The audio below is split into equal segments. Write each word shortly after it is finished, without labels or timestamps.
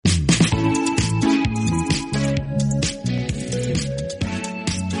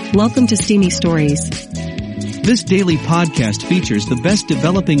Welcome to Steamy Stories. This daily podcast features the best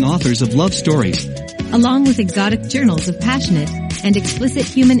developing authors of love stories, along with exotic journals of passionate and explicit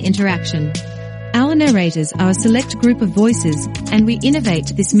human interaction. Our narrators are a select group of voices, and we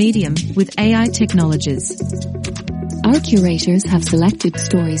innovate this medium with AI technologies. Our curators have selected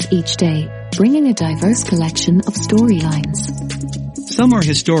stories each day, bringing a diverse collection of storylines. Some are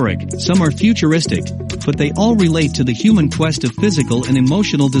historic, some are futuristic, but they all relate to the human quest of physical and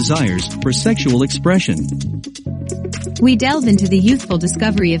emotional desires for sexual expression. We delve into the youthful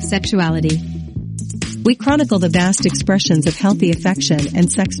discovery of sexuality. We chronicle the vast expressions of healthy affection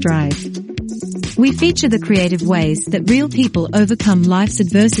and sex drive. We feature the creative ways that real people overcome life's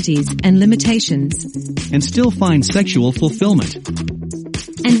adversities and limitations, and still find sexual fulfillment.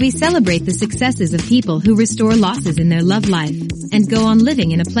 And we celebrate the successes of people who restore losses in their love life and go on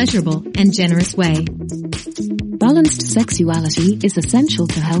living in a pleasurable and generous way. Balanced sexuality is essential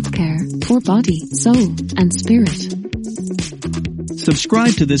to healthcare for body, soul, and spirit.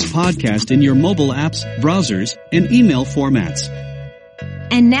 Subscribe to this podcast in your mobile apps, browsers, and email formats.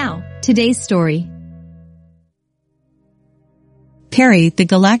 And now, today's story. Perry, the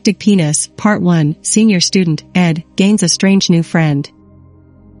Galactic Penis, Part 1, Senior Student, Ed, gains a strange new friend.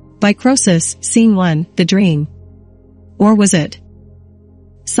 By Croesus, Scene 1, The Dream. Or was it?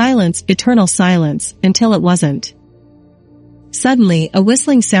 Silence, eternal silence, until it wasn't. Suddenly, a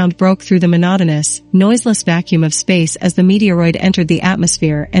whistling sound broke through the monotonous, noiseless vacuum of space as the meteoroid entered the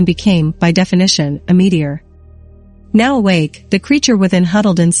atmosphere and became, by definition, a meteor. Now awake, the creature within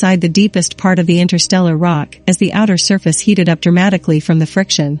huddled inside the deepest part of the interstellar rock as the outer surface heated up dramatically from the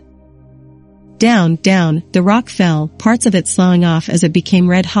friction. Down, down, the rock fell, parts of it sloughing off as it became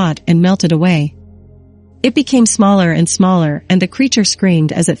red hot and melted away. It became smaller and smaller, and the creature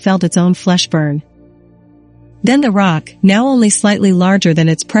screamed as it felt its own flesh burn. Then the rock, now only slightly larger than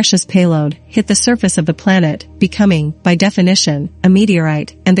its precious payload, hit the surface of the planet, becoming, by definition, a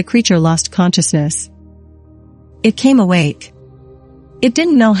meteorite, and the creature lost consciousness. It came awake. It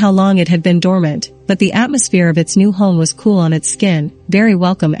didn't know how long it had been dormant, but the atmosphere of its new home was cool on its skin, very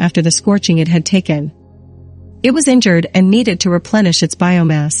welcome after the scorching it had taken. It was injured and needed to replenish its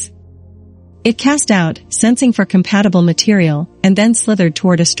biomass. It cast out, sensing for compatible material, and then slithered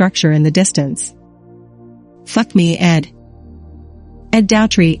toward a structure in the distance. Fuck me, Ed. Ed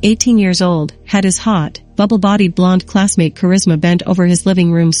Dowtry, 18 years old, had his hot, bubble-bodied blonde classmate Charisma bent over his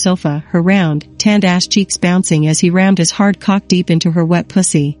living room sofa, her round, tanned ass cheeks bouncing as he rammed his hard cock deep into her wet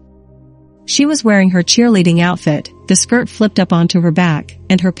pussy. She was wearing her cheerleading outfit, the skirt flipped up onto her back,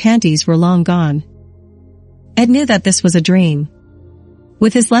 and her panties were long gone. Ed knew that this was a dream.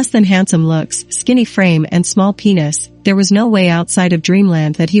 With his less-than-handsome looks, skinny frame and small penis, there was no way outside of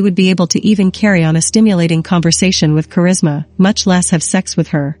dreamland that he would be able to even carry on a stimulating conversation with Charisma, much less have sex with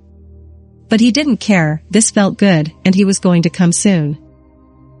her. But he didn't care, this felt good, and he was going to come soon.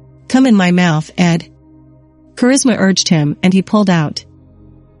 Come in my mouth, Ed. Charisma urged him, and he pulled out.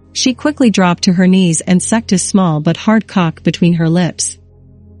 She quickly dropped to her knees and sucked his small but hard cock between her lips.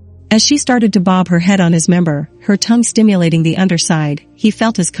 As she started to bob her head on his member, her tongue stimulating the underside, he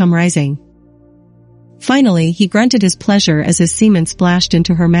felt his cum rising. Finally, he grunted his pleasure as his semen splashed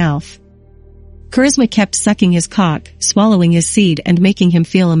into her mouth. Charisma kept sucking his cock, swallowing his seed and making him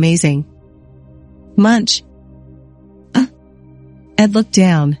feel amazing. Munch. Ed looked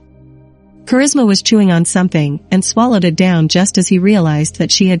down. Charisma was chewing on something and swallowed it down just as he realized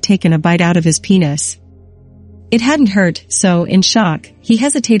that she had taken a bite out of his penis. It hadn't hurt, so, in shock, he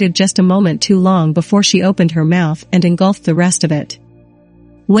hesitated just a moment too long before she opened her mouth and engulfed the rest of it.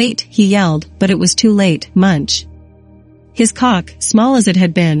 Wait, he yelled, but it was too late, munch. His cock, small as it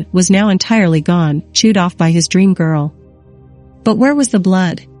had been, was now entirely gone, chewed off by his dream girl. But where was the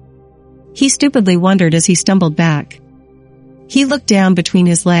blood? He stupidly wondered as he stumbled back. He looked down between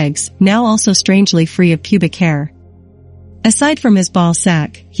his legs, now also strangely free of pubic hair. Aside from his ball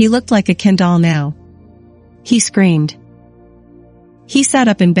sack, he looked like a Ken doll now. He screamed. He sat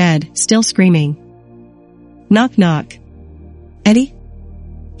up in bed, still screaming. Knock knock. Eddie?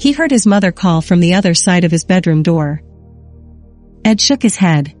 He heard his mother call from the other side of his bedroom door. Ed shook his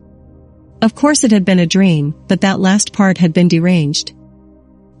head. Of course it had been a dream, but that last part had been deranged.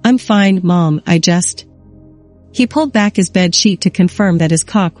 I'm fine, Mom, I just... He pulled back his bed sheet to confirm that his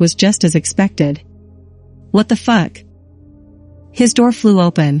cock was just as expected. What the fuck? His door flew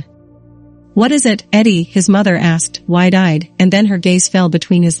open. What is it, Eddie? His mother asked, wide-eyed, and then her gaze fell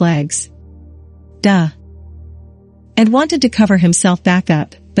between his legs. Duh. Ed wanted to cover himself back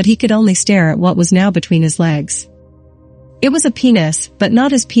up, but he could only stare at what was now between his legs. It was a penis, but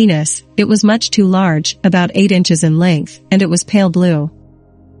not his penis. It was much too large, about 8 inches in length, and it was pale blue.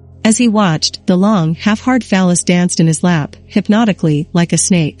 As he watched, the long, half-hard phallus danced in his lap, hypnotically, like a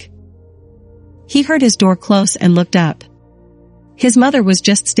snake. He heard his door close and looked up. His mother was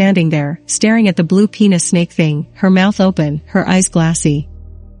just standing there, staring at the blue penis snake thing, her mouth open, her eyes glassy.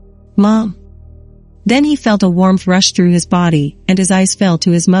 "Mom." Then he felt a warmth rush through his body, and his eyes fell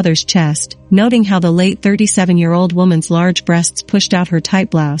to his mother's chest, noting how the late 37-year-old woman's large breasts pushed out her tight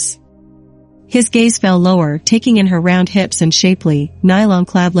blouse. His gaze fell lower, taking in her round hips and shapely,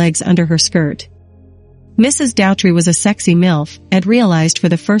 nylon-clad legs under her skirt. Mrs. Dowtry was a sexy MILF, Ed realized for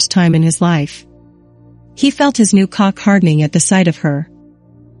the first time in his life. He felt his new cock hardening at the sight of her.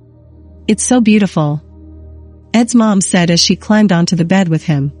 "It's so beautiful," Ed's mom said as she climbed onto the bed with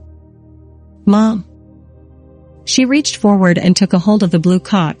him. "Mom." She reached forward and took a hold of the blue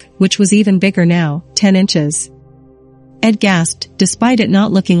cock, which was even bigger now, 10 inches. Ed gasped. Despite it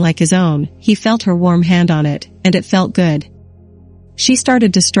not looking like his own, he felt her warm hand on it, and it felt good. She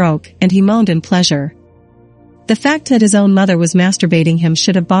started to stroke, and he moaned in pleasure. The fact that his own mother was masturbating him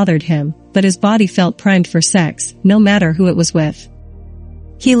should have bothered him, but his body felt primed for sex, no matter who it was with.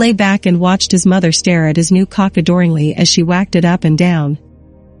 He lay back and watched his mother stare at his new cock adoringly as she whacked it up and down.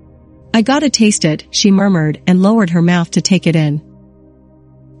 "I gotta taste it," she murmured and lowered her mouth to take it in.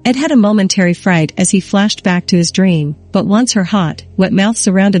 Ed had a momentary fright as he flashed back to his dream, but once her hot, wet mouth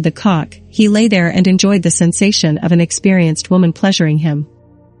surrounded the cock, he lay there and enjoyed the sensation of an experienced woman pleasuring him.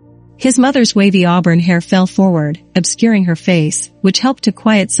 His mother's wavy auburn hair fell forward, obscuring her face, which helped to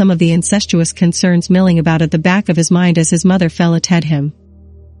quiet some of the incestuous concerns milling about at the back of his mind as his mother fell at him.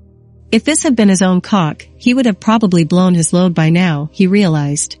 If this had been his own cock, he would have probably blown his load by now, he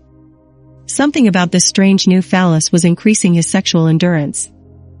realized. Something about this strange new phallus was increasing his sexual endurance.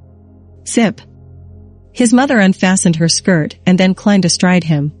 "Sip." His mother unfastened her skirt and then climbed astride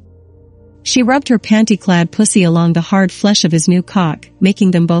him. She rubbed her panty-clad pussy along the hard flesh of his new cock,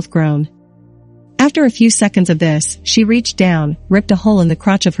 making them both groan. After a few seconds of this, she reached down, ripped a hole in the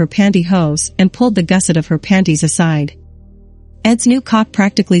crotch of her pantyhose, and pulled the gusset of her panties aside. Ed's new cock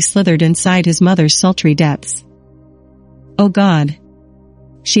practically slithered inside his mother's sultry depths. "Oh God,"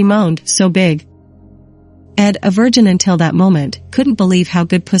 she moaned, "so big." Ed, a virgin until that moment, couldn't believe how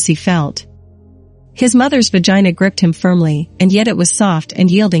good pussy felt. His mother's vagina gripped him firmly, and yet it was soft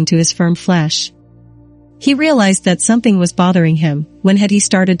and yielding to his firm flesh. He realized that something was bothering him. When had he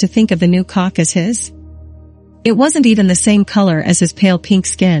started to think of the new cock as his? It wasn't even the same color as his pale pink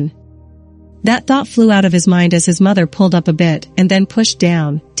skin. That thought flew out of his mind as his mother pulled up a bit and then pushed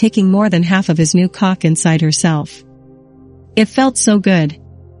down, taking more than half of his new cock inside herself. It felt so good.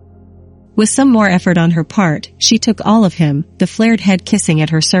 With some more effort on her part, she took all of him, the flared head kissing at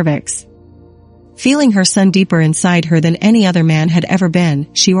her cervix. Feeling her son deeper inside her than any other man had ever been,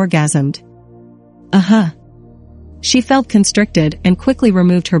 she orgasmed. She felt constricted and quickly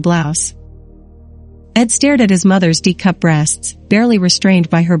removed her blouse. Ed stared at his mother's D-cup breasts, barely restrained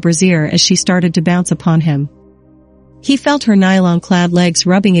by her brassiere as she started to bounce upon him. He felt her nylon-clad legs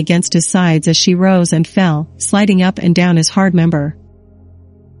rubbing against his sides as she rose and fell, sliding up and down his hard member.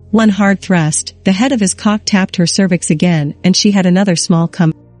 One hard thrust, the head of his cock tapped her cervix again, and she had another small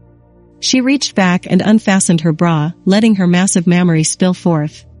come. She reached back and unfastened her bra, letting her massive mammary spill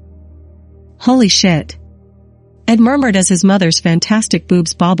forth. "Holy shit," Ed murmured as his mother's fantastic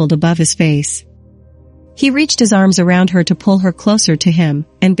boobs bobbled above his face. He reached his arms around her to pull her closer to him,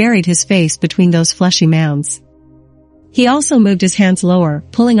 and buried his face between those fleshy mounds. He also moved his hands lower,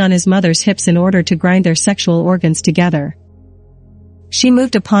 pulling on his mother's hips in order to grind their sexual organs together. She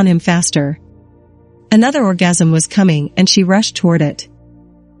moved upon him faster. Another orgasm was coming, and she rushed toward it.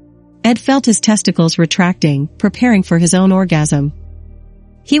 Ed felt his testicles retracting, preparing for his own orgasm.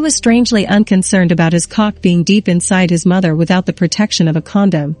 He was strangely unconcerned about his cock being deep inside his mother without the protection of a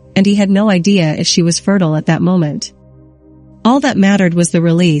condom, and he had no idea if she was fertile at that moment. All that mattered was the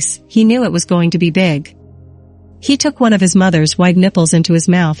release. He knew it was going to be big. He took one of his mother's wide nipples into his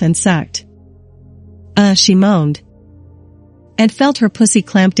mouth and sucked. She moaned. Ed felt her pussy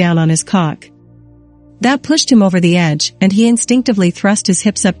clamp down on his cock. That pushed him over the edge, and he instinctively thrust his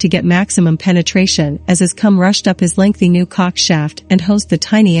hips up to get maximum penetration as his cum rushed up his lengthy new cock shaft and hosed the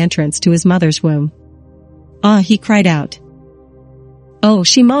tiny entrance to his mother's womb. He cried out. "Oh,"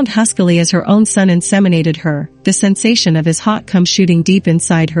 she moaned huskily as her own son inseminated her, the sensation of his hot cum shooting deep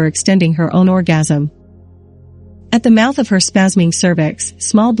inside her extending her own orgasm. At the mouth of her spasming cervix,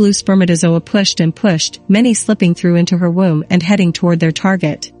 small blue spermatozoa pushed and pushed, many slipping through into her womb and heading toward their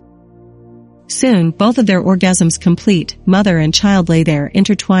target. Soon, both of their orgasms complete, mother and child lay there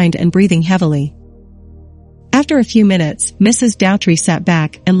intertwined and breathing heavily. After a few minutes, Mrs. Dowtry sat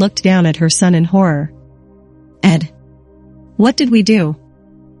back and looked down at her son in horror. "Ed, what did we do?"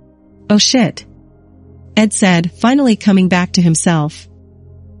 Oh shit. Ed said, finally coming back to himself.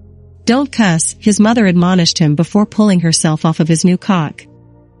 Don't cuss, his mother admonished him before pulling herself off of his new cock.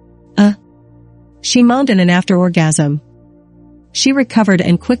 She moaned in an after-orgasm. She recovered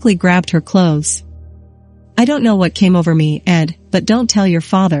and quickly grabbed her clothes. I don't know what came over me, Ed, but don't tell your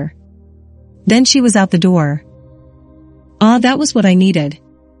father. Then she was out the door. That was what I needed.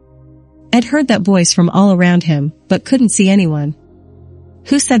 Ed heard that voice from all around him, but couldn't see anyone.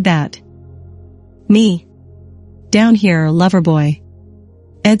 Who said that? Me. Down here, lover boy.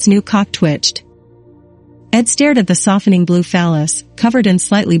 Ed's new cock twitched. Ed stared at the softening blue phallus, covered in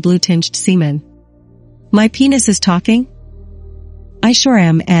slightly blue-tinged semen. My penis is talking? I sure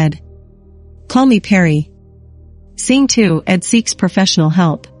am, Ed. Call me Perry. Scene 2, Ed seeks professional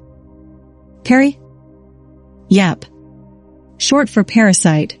help. Perry? Yep. Short for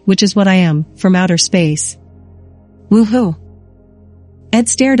parasite, which is what I am, from outer space. Woohoo. Ed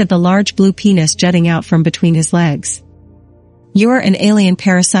stared at the large blue penis jutting out from between his legs. You're an alien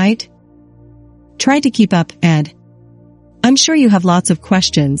parasite? Try to keep up, Ed. I'm sure you have lots of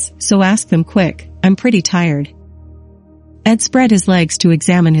questions, so ask them quick, I'm pretty tired. Ed spread his legs to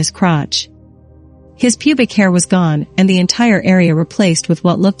examine his crotch. His pubic hair was gone, and the entire area replaced with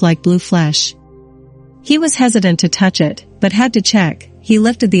what looked like blue flesh. He was hesitant to touch it, but had to check. He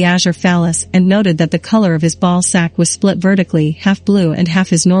lifted the azure phallus and noted that the color of his ball sack was split vertically, half blue and half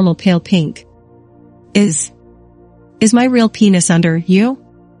his normal pale pink. Is my real penis under you?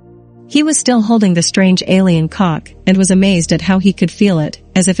 He was still holding the strange alien cock, and was amazed at how he could feel it,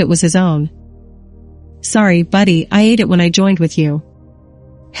 as if it was his own. Sorry, buddy, I ate it when I joined with you.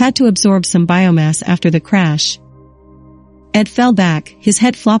 Had to absorb some biomass after the crash. Ed fell back, his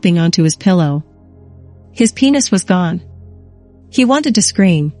head flopping onto his pillow. His penis was gone. He wanted to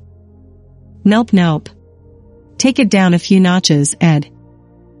scream. Nope. Take it down a few notches, Ed.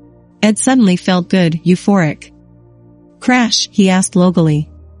 Ed suddenly felt good, euphoric. Crash, he asked locally.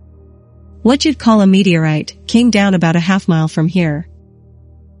 What you'd call a meteorite, came down about a half-mile from here.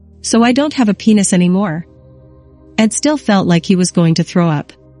 So I don't have a penis anymore. Ed still felt like he was going to throw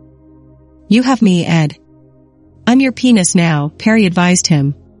up. You have me, Ed. I'm your penis now, Perry advised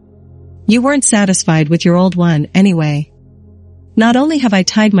him. You weren't satisfied with your old one, anyway. Not only have I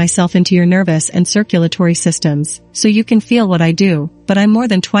tied myself into your nervous and circulatory systems, so you can feel what I do, but I'm more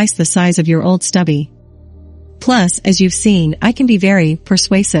than twice the size of your old stubby. Plus, as you've seen, I can be very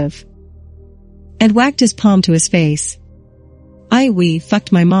persuasive. Ed whacked his palm to his face. We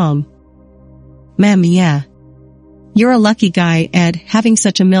fucked my mom. Ma'am, yeah. You're a lucky guy, Ed, having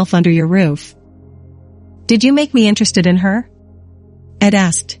such a MILF under your roof. Did you make me interested in her? Ed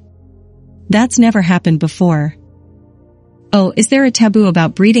asked. That's never happened before. Oh, is there a taboo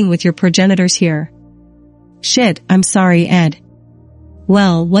about breeding with your progenitors here? Shit, I'm sorry, Ed.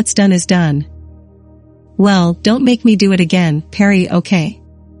 Well, what's done is done. Well, don't make me do it again, Perry, okay?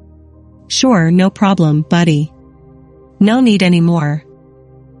 Sure, no problem, buddy. No need anymore.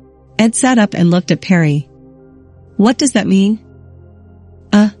 Ed sat up and looked at Perry. What does that mean?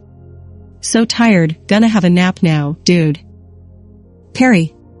 So tired, gonna have a nap now, dude.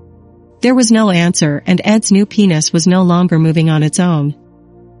 Perry. There was no answer, and Ed's new penis was no longer moving on its own.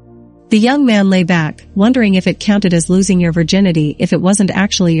 The young man lay back, wondering if it counted as losing your virginity if it wasn't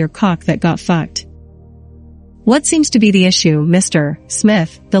actually your cock that got fucked. What seems to be the issue, Mr.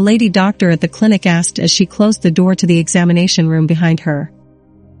 Smith? The lady doctor at the clinic asked as she closed the door to the examination room behind her.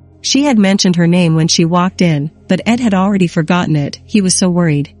 She had mentioned her name when she walked in, but Ed had already forgotten it, he was so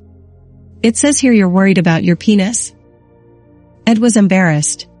worried. It says here you're worried about your penis? Ed was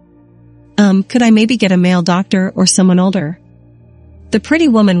embarrassed. Could I maybe get a male doctor or someone older? The pretty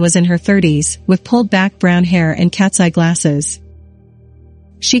woman was in her 30s, with pulled back brown hair and cat's eye glasses.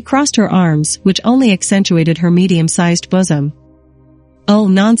 She crossed her arms, which only accentuated her medium-sized bosom. Oh,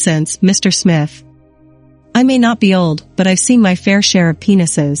 nonsense, Mr. Smith. I may not be old, but I've seen my fair share of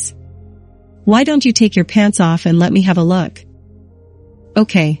penises. Why don't you take your pants off and let me have a look?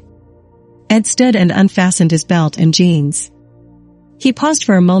 Okay. Ed stood and unfastened his belt and jeans. He paused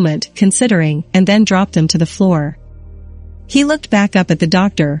for a moment, considering, and then dropped them to the floor. He looked back up at the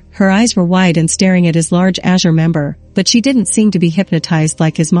doctor, her eyes were wide and staring at his large azure member, but she didn't seem to be hypnotized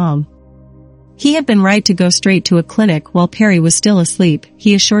like his mom. He had been right to go straight to a clinic while Perry was still asleep,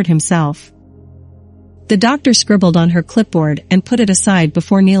 he assured himself. The doctor scribbled on her clipboard and put it aside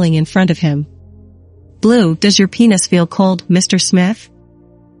before kneeling in front of him. Blue, does your penis feel cold, Mr. Smith?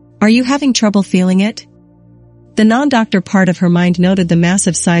 Are you having trouble feeling it? The non-doctor part of her mind noted the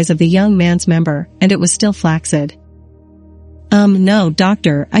massive size of the young man's member, and it was still flaccid. No,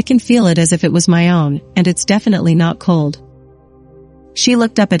 doctor, I can feel it as if it was my own, and it's definitely not cold. She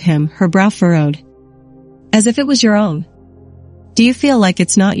looked up at him, her brow furrowed. As if it was your own. Do you feel like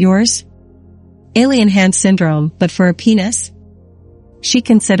it's not yours? Alien hand syndrome, but for a penis? She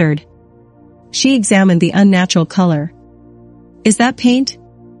considered. She examined the unnatural color. Is that paint?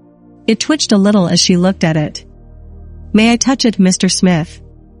 It twitched a little as she looked at it. May I touch it, Mr. Smith?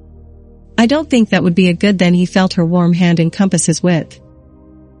 I don't think that would be a good. Then he felt her warm hand encompass his width.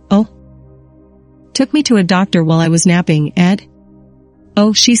 Oh. Took me to a doctor while I was napping, Ed?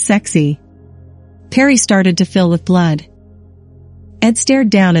 Oh, she's sexy. Perry started to fill with blood. Ed stared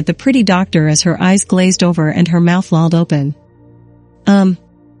down at the pretty doctor as her eyes glazed over and her mouth lolled open.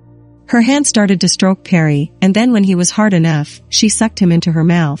 Her hand started to stroke Perry, and then when he was hard enough, she sucked him into her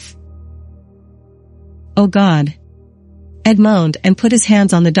mouth. Oh God. Ed moaned and put his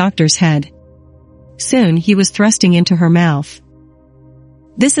hands on the doctor's head. Soon he was thrusting into her mouth.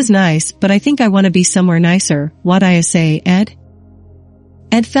 This is nice, but I think I want to be somewhere nicer, what I say, Ed?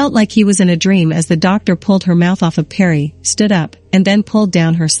 Ed felt like he was in a dream as the doctor pulled her mouth off of Perry, stood up, and then pulled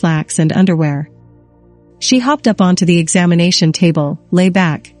down her slacks and underwear. She hopped up onto the examination table, lay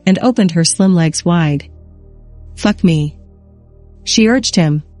back, and opened her slim legs wide. Fuck me. She urged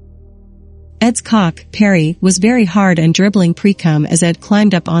him. Ed's cock, Perry, was very hard and dribbling pre-cum as Ed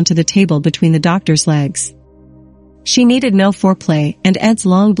climbed up onto the table between the doctor's legs. She needed no foreplay, and Ed's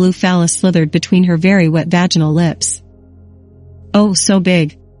long blue phallus slithered between her very wet vaginal lips. Oh, so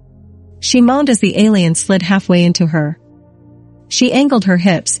big. She moaned as the alien slid halfway into her. She angled her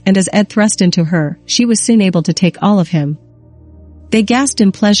hips, and as Ed thrust into her, she was soon able to take all of him. They gasped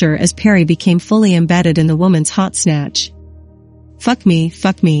in pleasure as Perry became fully embedded in the woman's hot snatch. Fuck me,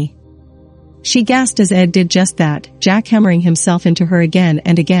 fuck me. She gasped as Ed did just that, jackhammering himself into her again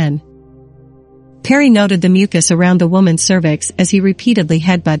and again. Perry noted the mucus around the woman's cervix as he repeatedly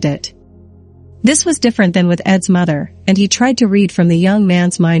headbutted it. This was different than with Ed's mother, and he tried to read from the young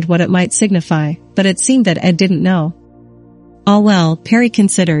man's mind what it might signify, but it seemed that Ed didn't know. All well, Perry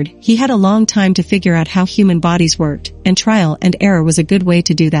considered, he had a long time to figure out how human bodies worked, and trial and error was a good way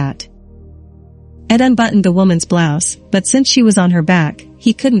to do that. Ed unbuttoned the woman's blouse, but since she was on her back,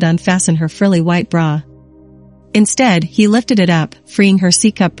 he couldn't unfasten her frilly white bra. Instead, he lifted it up, freeing her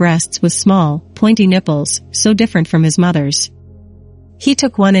C-cup breasts with small, pointy nipples, so different from his mother's. He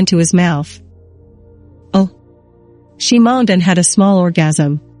took one into his mouth. Oh. She moaned and had a small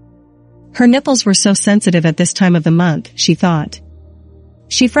orgasm. Her nipples were so sensitive at this time of the month, she thought.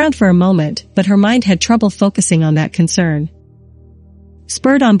 She frowned for a moment, but her mind had trouble focusing on that concern.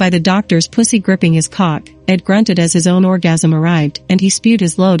 Spurred on by the doctor's pussy gripping his cock, Ed grunted as his own orgasm arrived, and he spewed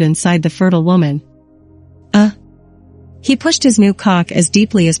his load inside the fertile woman. He pushed his new cock as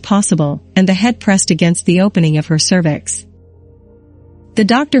deeply as possible, and the head pressed against the opening of her cervix. The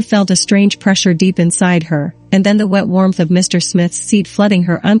doctor felt a strange pressure deep inside her, and then the wet warmth of Mr. Smith's seed flooding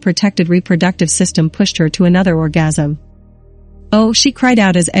her unprotected reproductive system pushed her to another orgasm. Oh, she cried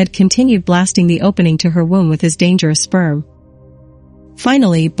out as Ed continued blasting the opening to her womb with his dangerous sperm.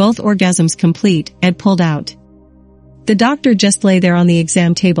 Finally, both orgasms complete, Ed pulled out. The doctor just lay there on the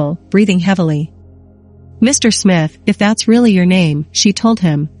exam table, breathing heavily. Mr. Smith, if that's really your name, she told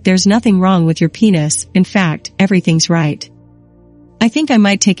him, there's nothing wrong with your penis, in fact, everything's right. I think I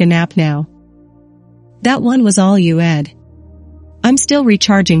might take a nap now. That one was all you, Ed. I'm still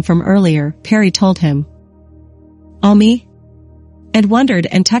recharging from earlier, Perry told him. All me? Ed wondered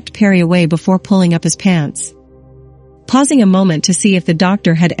and tucked Perry away before pulling up his pants. Pausing a moment to see if the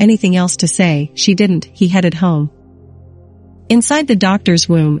doctor had anything else to say, she didn't, he headed home. Inside the doctor's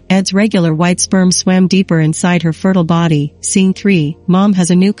womb, Ed's regular white sperm swam deeper inside her fertile body. Scene 3, Mom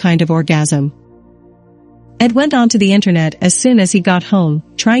has a new kind of orgasm. Ed went onto the internet as soon as he got home,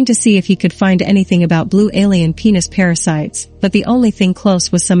 trying to see if he could find anything about blue alien penis parasites, but the only thing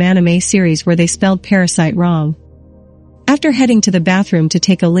close was some anime series where they spelled parasite wrong. After heading to the bathroom to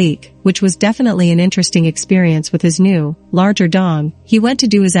take a leak, which was definitely an interesting experience with his new, larger dong, he went to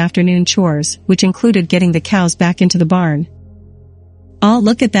do his afternoon chores, which included getting the cows back into the barn. Oh,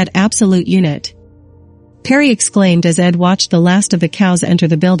 look at that absolute unit. Perry exclaimed as Ed watched the last of the cows enter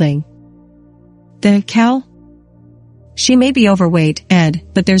the building. The cow? She may be overweight, Ed,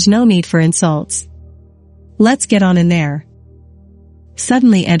 but there's no need for insults. Let's get on in there.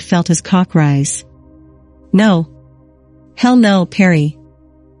 Suddenly Ed felt his cock rise. No. Hell no, Perry.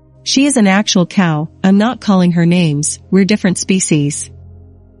 She is an actual cow, I'm not calling her names, we're different species.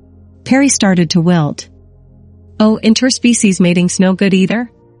 Perry started to wilt. Oh, interspecies mating's no good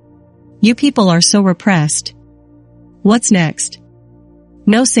either? You people are so repressed. What's next?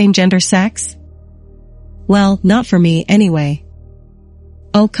 No same-gender sex? Well, not for me, anyway.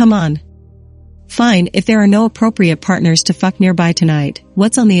 Oh, come on. Fine, if there are no appropriate partners to fuck nearby tonight,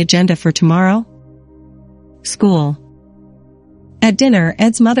 what's on the agenda for tomorrow? School. At dinner,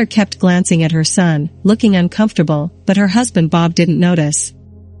 Ed's mother kept glancing at her son, looking uncomfortable, but her husband Bob didn't notice.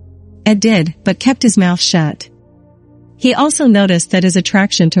 Ed did, but kept his mouth shut. He also noticed that his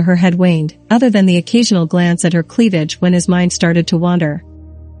attraction to her had waned, other than the occasional glance at her cleavage when his mind started to wander.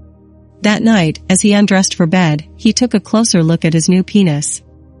 That night, as he undressed for bed, he took a closer look at his new penis.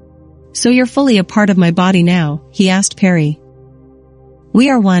 "So you're fully a part of my body now?" he asked Perry. "We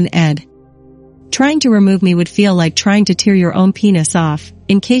are one, Ed. Trying to remove me would feel like trying to tear your own penis off,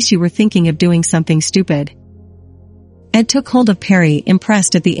 in case you were thinking of doing something stupid." Ed took hold of Perry,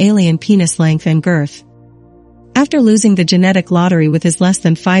 impressed at the alien penis length and girth. After losing the genetic lottery with his less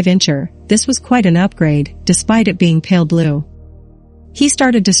than 5-incher, this was quite an upgrade, despite it being pale blue. He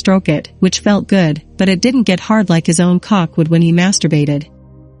started to stroke it, which felt good, but it didn't get hard like his own cock would when he masturbated.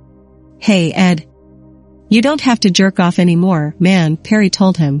 "Hey, Ed. You don't have to jerk off anymore, man," Perry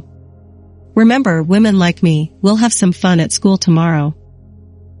told him. "Remember, women like me, we'll have some fun at school tomorrow."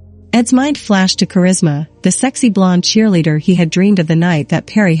 Ed's mind flashed to Charisma, the sexy blonde cheerleader he had dreamed of the night that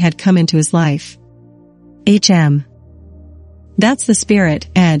Perry had come into his life. That's the spirit,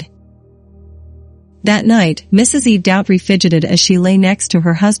 Ed. That night, Mrs. E. Doughtry fidgeted as she lay next to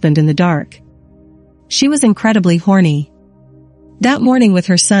her husband in the dark. She was incredibly horny. That morning with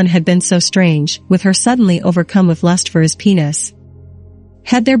her son had been so strange, with her suddenly overcome with lust for his penis.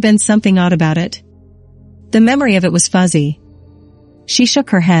 Had there been something odd about it? The memory of it was fuzzy. She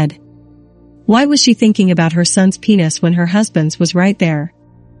shook her head. Why was she thinking about her son's penis when her husband's was right there?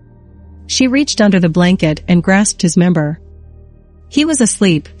 She reached under the blanket and grasped his member. He was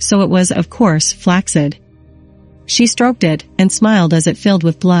asleep, so it was, of course, flaccid. She stroked it and smiled as it filled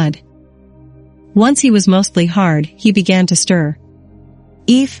with blood. Once he was mostly hard, he began to stir.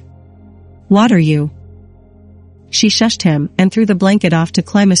 "Eve? What are you?" She shushed him and threw the blanket off to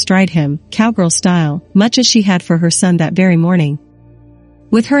climb astride him, cowgirl style, much as she had for her son that very morning.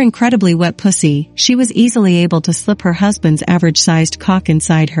 With her incredibly wet pussy, she was easily able to slip her husband's average-sized cock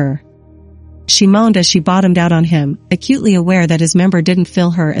inside her. She moaned as she bottomed out on him, acutely aware that his member didn't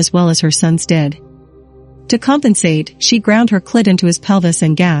fill her as well as her son's did. To compensate, she ground her clit into his pelvis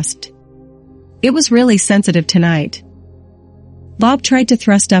and gasped. It was really sensitive tonight. Bob tried to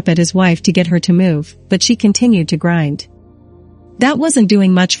thrust up at his wife to get her to move, but she continued to grind. That wasn't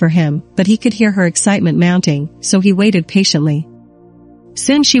doing much for him, but he could hear her excitement mounting, so he waited patiently.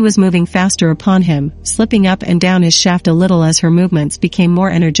 Soon she was moving faster upon him, slipping up and down his shaft a little as her movements became more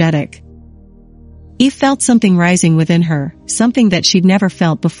energetic. Eve felt something rising within her, something that she'd never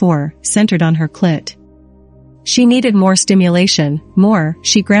felt before, centered on her clit. She needed more stimulation, more.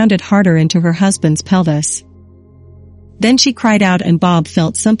 She grounded harder into her husband's pelvis. Then she cried out and Bob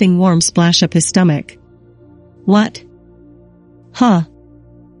felt something warm splash up his stomach. "What? Huh?"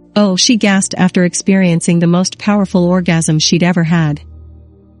 "Oh," she gasped after experiencing the most powerful orgasm she'd ever had.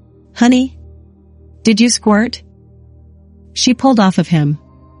 "Honey? Did you squirt?" She pulled off of him.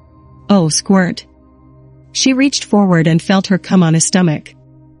 "Oh, squirt." She reached forward and felt her come on his stomach.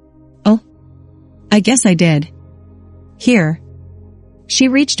 "Oh. I guess I did. Here." She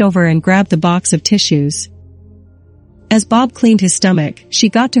reached over and grabbed the box of tissues. As Bob cleaned his stomach, she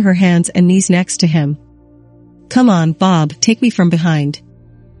got to her hands and knees next to him. "Come on, Bob, take me from behind."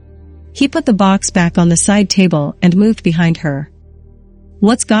 He put the box back on the side table and moved behind her.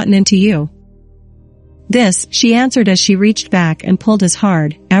 "What's gotten into you?" "This," she answered as she reached back and pulled his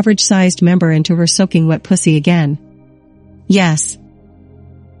hard, average-sized member into her soaking wet pussy again. "Yes."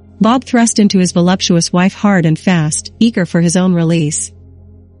 Bob thrust into his voluptuous wife hard and fast, eager for his own release.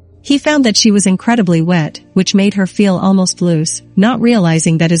 He found that she was incredibly wet, which made her feel almost loose, not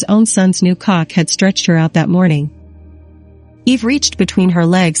realizing that his own son's new cock had stretched her out that morning. Eve reached between her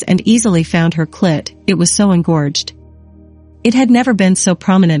legs and easily found her clit. It was so engorged. It had never been so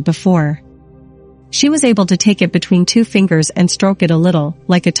prominent before. She was able to take it between two fingers and stroke it a little,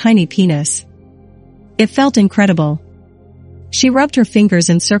 like a tiny penis. It felt incredible. She rubbed her fingers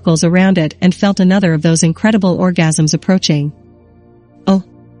in circles around it and felt another of those incredible orgasms approaching. "Oh."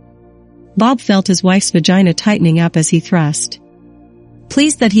 Bob felt his wife's vagina tightening up as he thrust.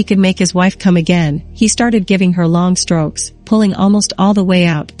 Pleased that he could make his wife come again, he started giving her long strokes, pulling almost all the way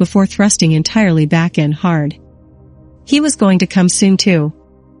out before thrusting entirely back in hard. He was going to come soon too.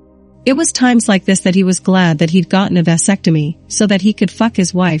 It was times like this that he was glad that he'd gotten a vasectomy, so that he could fuck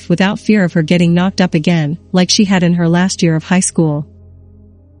his wife without fear of her getting knocked up again, like she had in her last year of high school.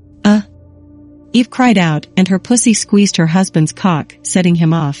 Eve cried out, and her pussy squeezed her husband's cock, setting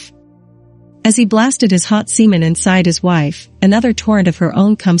him off. As he blasted his hot semen inside his wife, another torrent of her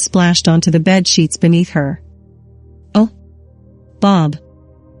own cum splashed onto the bed sheets beneath her. "Oh, Bob."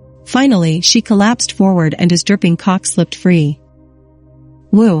 Finally, she collapsed forward and his dripping cock slipped free.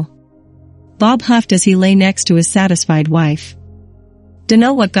 "Woo." Bob huffed as he lay next to his satisfied wife.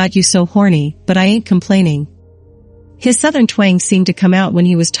 "Dunno what got you so horny, but I ain't complaining." His southern twang seemed to come out when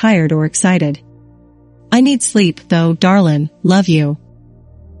he was tired or excited. "I need sleep, though, darlin'. Love you."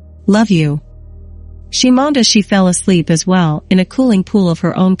 "Love you." She moaned as she fell asleep as well, in a cooling pool of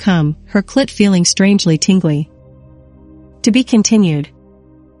her own cum, her clit feeling strangely tingly. To be continued.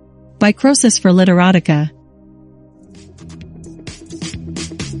 By Croesus for Literotica.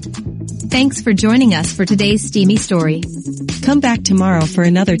 Thanks for joining us for today's steamy story. Come back tomorrow for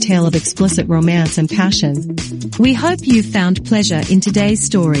another tale of explicit romance and passion. We hope you found pleasure in today's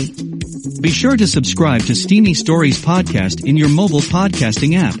story. Be sure to subscribe to Steamy Stories podcast in your mobile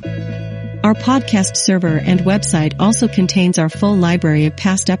podcasting app. Our podcast server and website also contains our full library of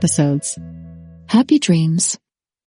past episodes. Happy dreams.